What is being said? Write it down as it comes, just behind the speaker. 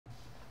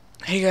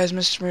Hey guys,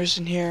 Mr.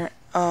 Merson here.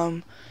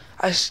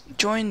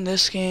 Joined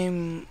this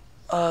game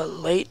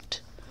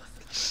late,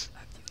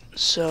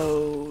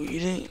 so you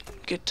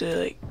didn't get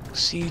to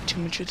see too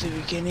much at the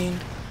beginning.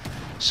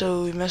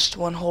 So we missed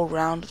one whole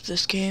round of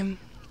this game,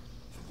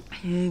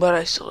 but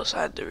I still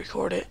decided to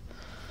record it.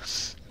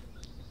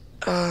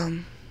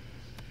 So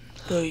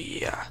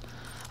yeah,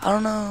 I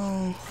don't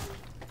know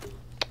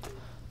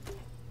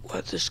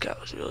what this guy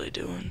was really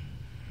doing.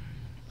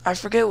 I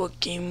forget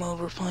what game mode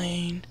we're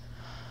playing.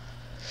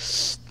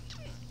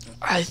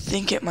 I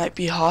think it might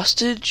be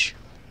hostage,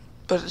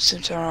 but at the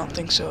same time I don't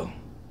think so.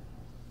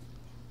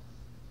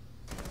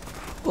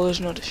 Well,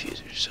 there's no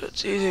diffuser, so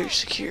it's either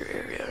secure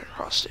area or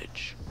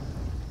hostage.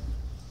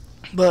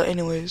 But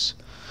anyways,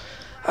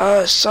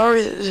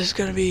 sorry that this is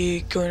gonna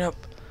be going up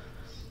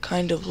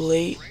kind of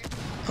late.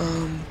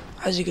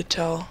 As you could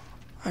tell,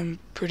 I'm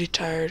pretty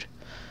tired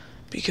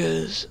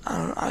because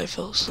I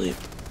fell asleep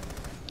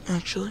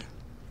actually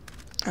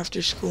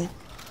after school.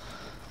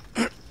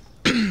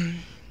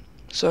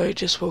 So I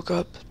just woke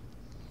up.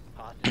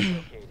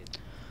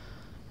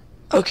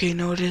 Okay,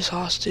 no, it is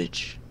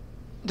hostage.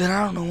 Then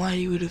I don't know why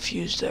he would have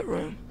fused that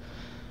room.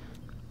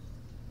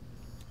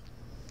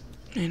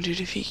 And dude,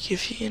 if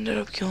he ended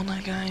up killing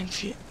that guy and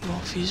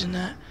fusing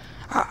that,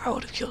 I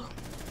would have killed him.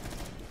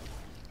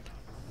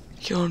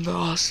 Killing the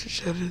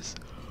hostage, that is.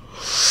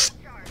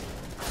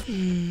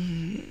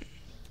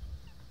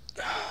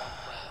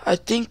 I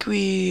think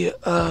we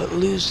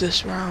lose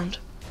this round.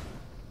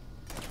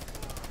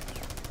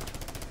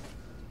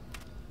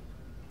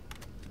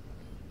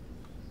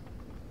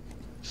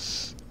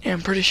 Yeah,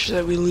 I'm pretty sure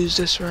that we lose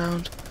this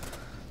round.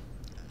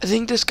 I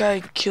think this guy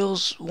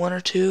kills one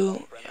or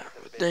two, yeah,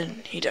 but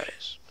then he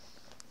dies.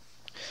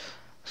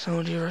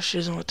 Somebody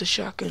rushes in with the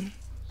shotgun.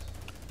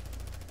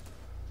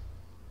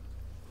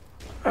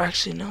 Or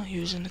actually, no, he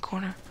was in the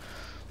corner.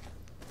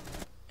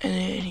 And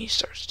then he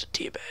starts to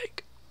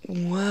teabag.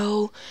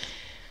 Well,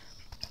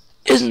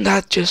 isn't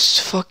that just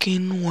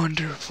fucking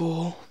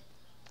wonderful?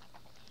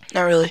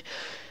 Not really.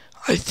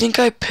 I think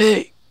I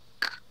pick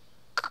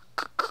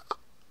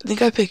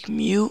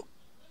mute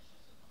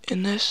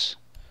in this.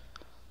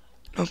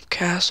 Nope,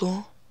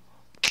 castle.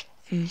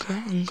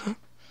 Okay.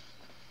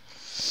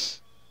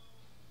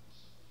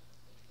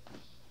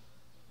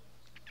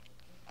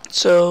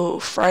 So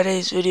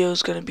Friday's video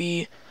is gonna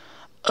be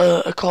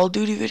a Call of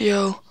Duty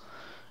video,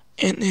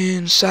 and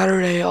then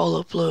Saturday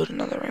I'll upload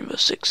another Rainbow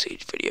Six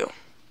Siege video.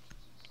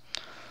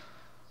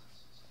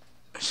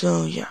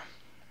 So yeah.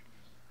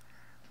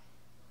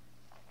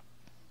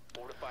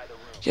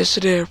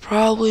 Yesterday I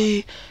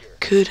probably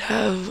could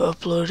have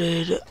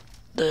uploaded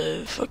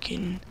the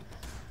fucking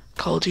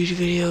Call of Duty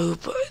video,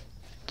 but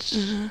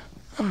I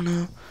don't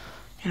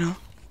know,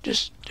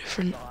 just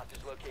different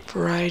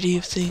variety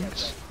of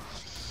things.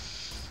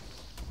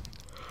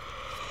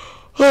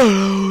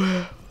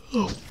 Oh,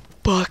 oh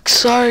fuck,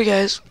 sorry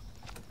guys.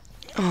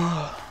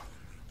 I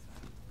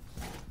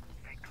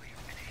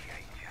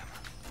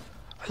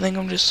think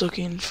I'm just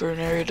looking for an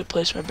area to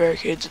place my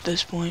barricades at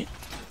this point.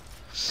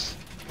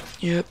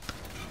 Yep,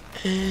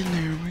 and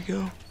there we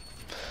go.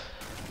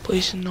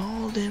 Placing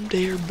all them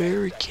there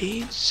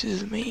barricades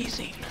is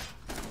amazing.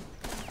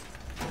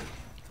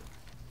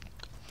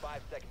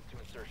 5 seconds to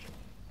insertion.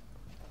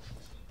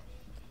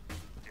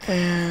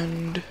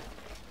 And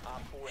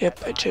yep,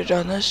 I tear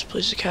down this,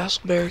 place a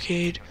castle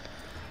barricade,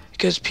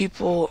 because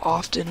people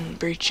often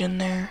breach in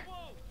there,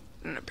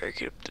 and I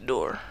barricade up the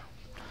door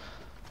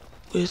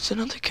with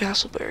another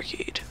castle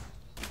barricade.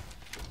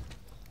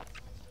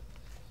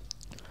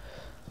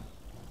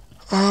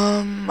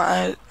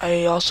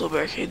 I also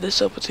barricade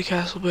this up with the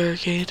castle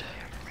barricade.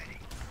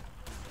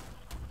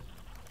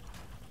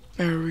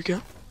 There we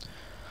go.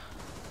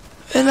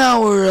 And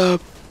now we're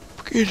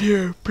in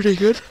here pretty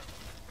good.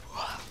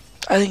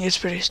 I think it's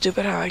pretty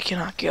stupid how I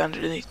cannot get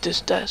underneath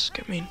this desk.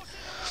 I mean,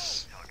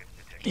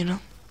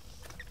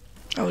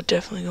 I would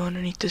definitely go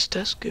underneath this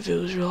desk if it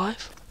was real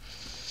life.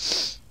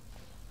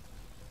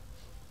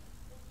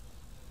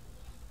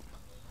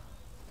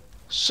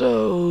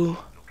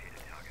 So,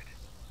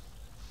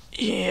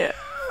 yeah,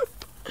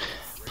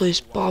 place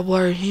barbed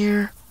wire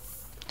here,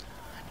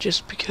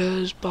 just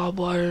because barbed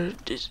wire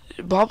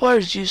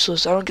is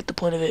useless. I don't get the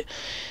point of it.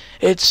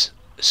 It's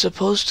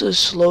supposed to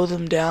slow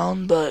them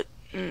down, but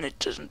it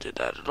doesn't do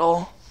that at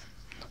all.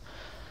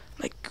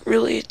 Like,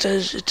 really, it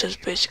does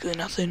basically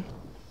nothing.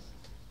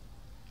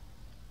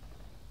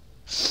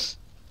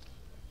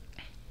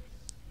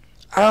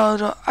 I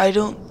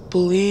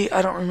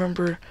don't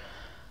remember,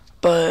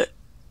 but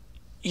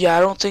yeah, I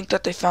don't think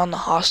that they found the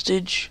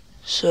hostage,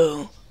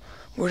 so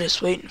we're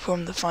just waiting for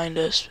them to find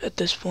us at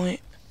this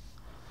point.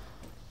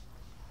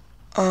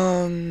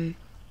 I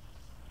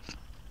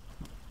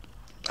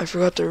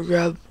forgot to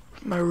grab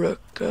my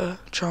Rook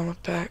trauma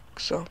pack,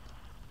 so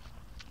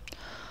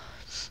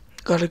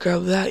gotta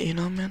grab that,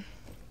 man.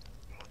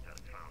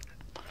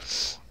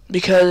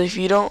 Because if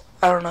you don't,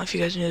 I don't know if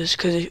you guys knew this,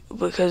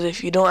 because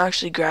if you don't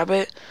actually grab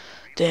it,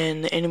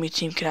 then the enemy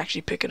team can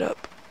actually pick it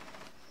up.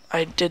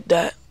 I did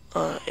that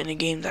in a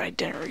game that I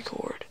didn't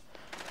record.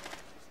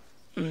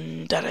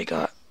 that I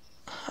got.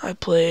 I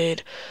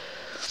played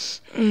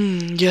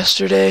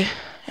yesterday,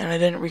 and I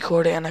didn't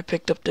record it, and I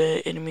picked up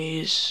the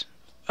enemy's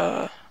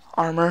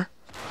armor,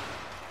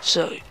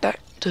 so that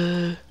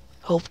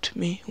helped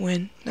me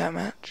win that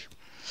match.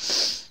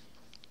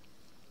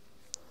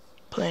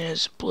 Playing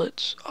as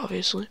Blitz,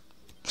 obviously,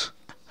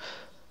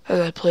 as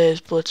I play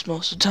as Blitz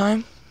most of the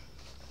time.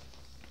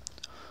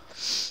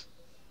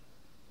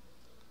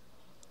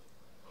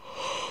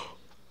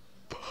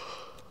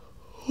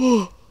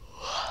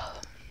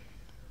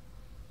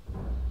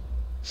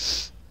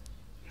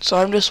 So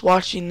I'm just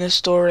watching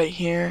this door right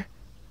here,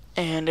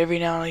 and every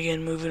now and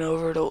again moving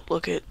over to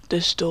look at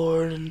this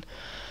door and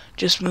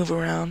just move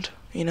around,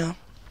 you know.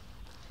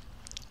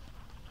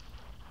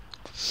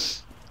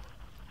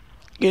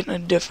 Getting a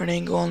different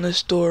angle on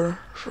this door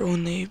for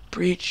when they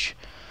breach.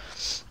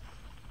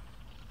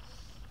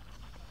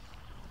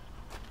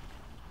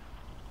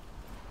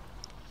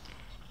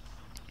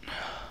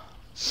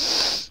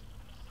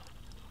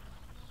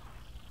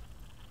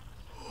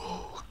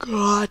 Oh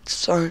God,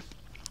 sorry.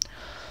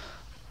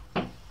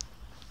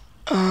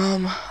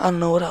 I don't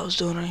know what I was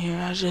doing right here.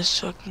 I just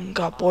fucking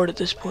got bored at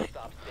this point.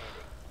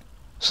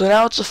 So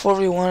now it's a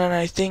 4v1, and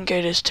I think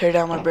I just tear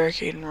down my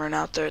barricade and run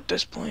out there at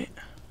this point.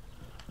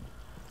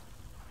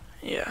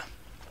 Yeah,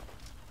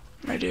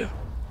 I do.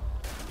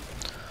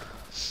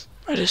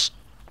 I just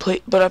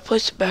but I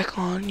placed it back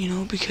on, you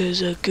know,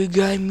 because a good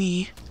guy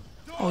me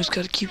always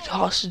got to keep the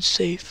hostage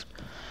safe.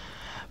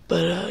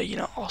 But you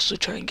know, also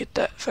try and get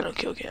that final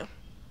kill cam.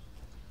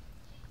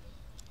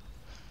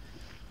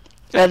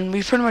 And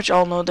we pretty much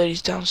all know that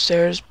he's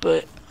downstairs,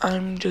 but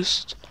I'm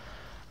just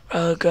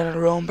gonna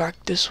roam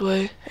back this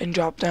way and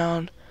drop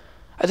down.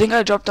 I think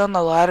I dropped down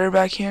the ladder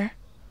back here,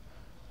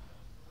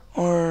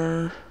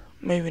 or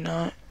maybe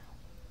not.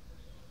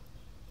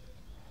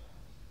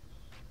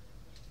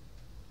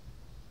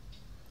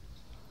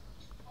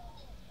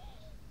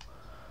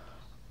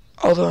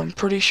 Although I'm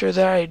pretty sure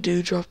that I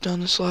do drop down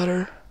this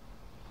ladder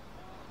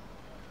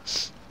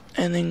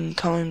and then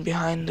come in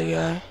behind the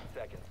guy.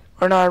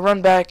 Or no, I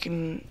run back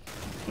and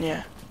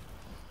yeah.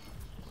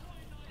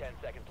 10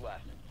 seconds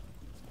left.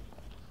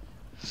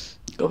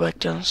 Go back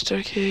down the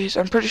staircase.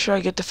 I'm pretty sure I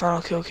get the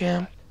final kill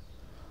cam.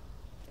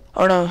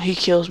 Oh no, he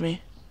kills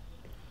me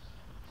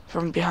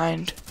from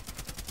behind.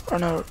 Or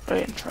no,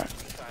 right in front.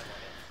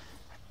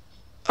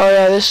 Oh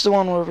yeah, this is the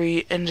one where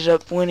we ended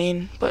up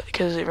winning, but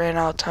because it ran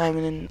out of time,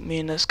 and then me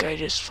and this guy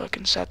just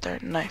fucking sat there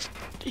and knifed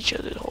each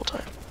other the whole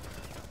time.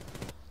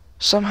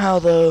 Somehow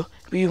though,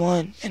 we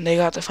won, and they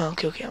got the final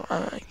kill cam.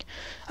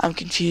 I'm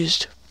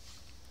confused.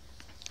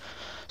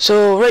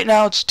 So right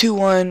now it's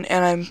 2-1,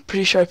 and I'm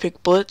pretty sure I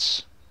picked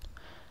Blitz.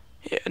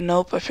 Yeah,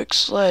 nope, I picked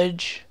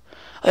Sledge.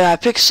 Oh, yeah, I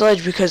picked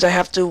Sledge because I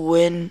have to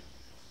win.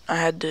 I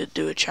had to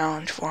do a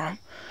challenge for him.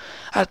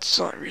 That's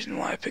the only reason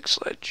why I picked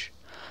Sledge.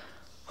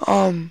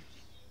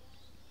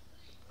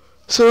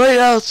 So right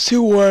now it's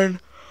 2-1.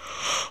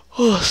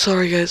 Oh,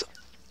 sorry guys.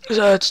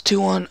 So it's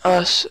 2-1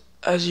 us,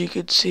 as you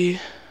could see,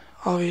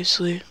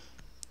 obviously.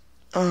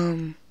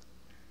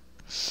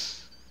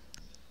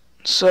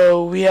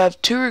 So we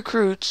have 2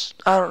 recruits.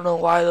 I don't know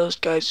why those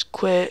guys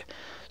quit.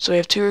 So we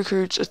have 2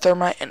 recruits, a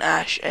Thermite and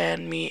Ash,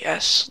 and me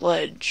as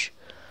Sledge.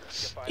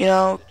 You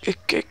know,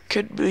 it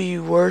could be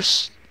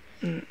worse.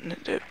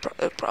 It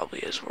probably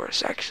is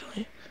worse,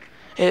 actually.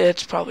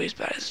 It's probably as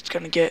bad as it's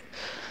gonna get.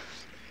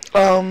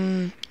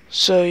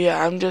 So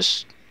yeah, I'm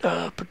just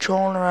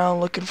patrolling around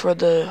looking for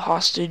the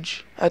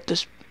hostage at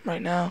this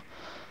right now,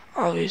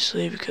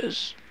 obviously,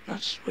 because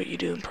that's what you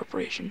do in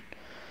preparation.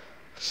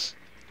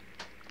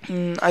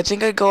 I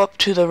think I go up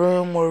to the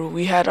room where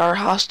we had our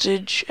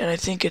hostage, and I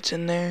think it's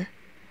in there.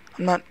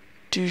 I'm not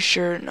too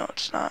sure. No,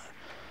 it's not.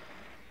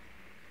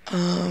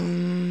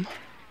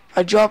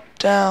 I dropped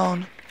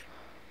down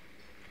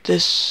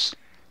this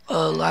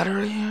ladder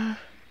right here.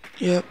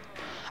 Yep.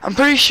 I'm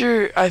pretty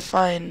sure I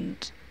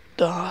find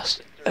the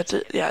hostage. That's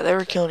it. Yeah, they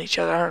were killing each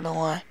other. I don't know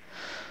why.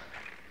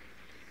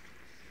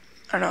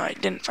 I know I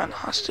didn't find the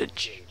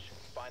hostage,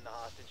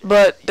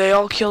 but they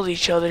all killed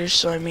each other.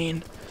 So I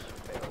mean,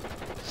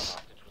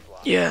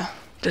 yeah,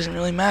 doesn't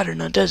really matter,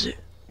 now does it?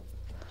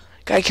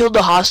 Guy killed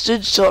the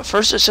hostage. So at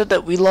first it said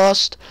that we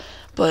lost,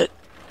 but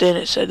then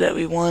it said that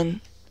we won.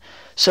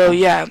 So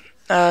yeah,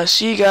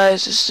 see you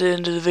guys. This is the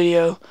end of the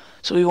video.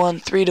 So we won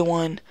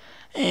 3-1.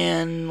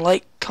 And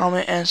like,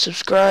 comment, and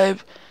subscribe.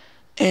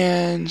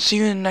 And see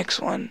you in the next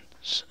one.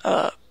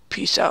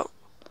 Peace out.